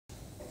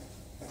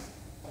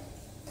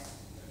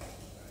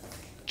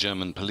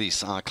German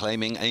police are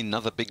claiming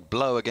another big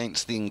blow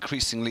against the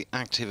increasingly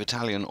active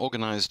Italian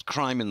organised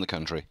crime in the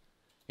country,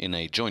 in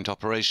a joint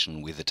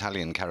operation with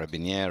Italian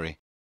Carabinieri.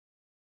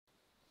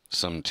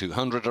 Some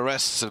 200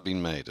 arrests have been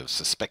made of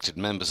suspected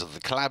members of the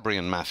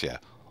Calabrian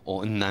mafia,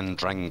 or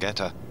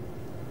 'Ndrangheta.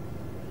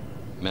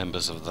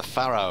 Members of the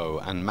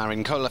Farao and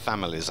Marincola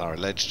families are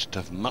alleged to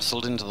have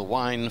muscled into the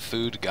wine,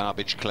 food,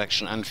 garbage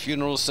collection and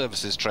funeral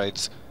services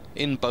trades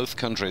in both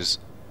countries.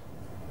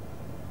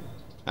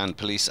 And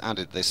police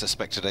added they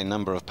suspected a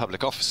number of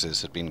public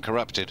offices had been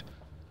corrupted,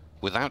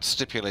 without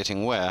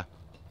stipulating where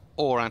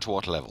or at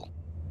what level.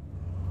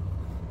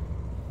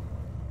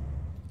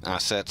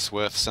 Assets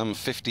worth some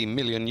 50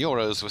 million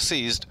euros were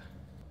seized,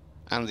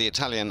 and the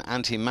Italian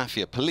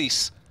anti-mafia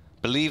police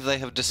believe they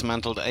have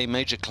dismantled a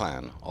major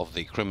clan of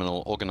the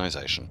criminal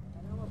organization.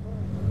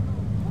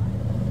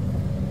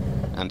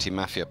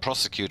 Anti-mafia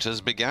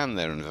prosecutors began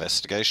their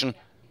investigation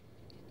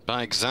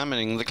by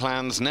examining the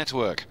clan's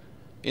network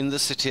in the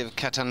city of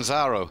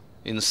Catanzaro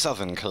in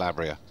southern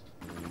Calabria,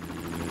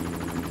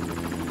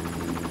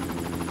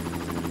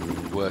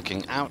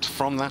 working out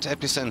from that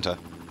epicentre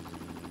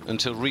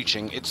until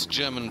reaching its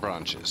German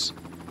branches.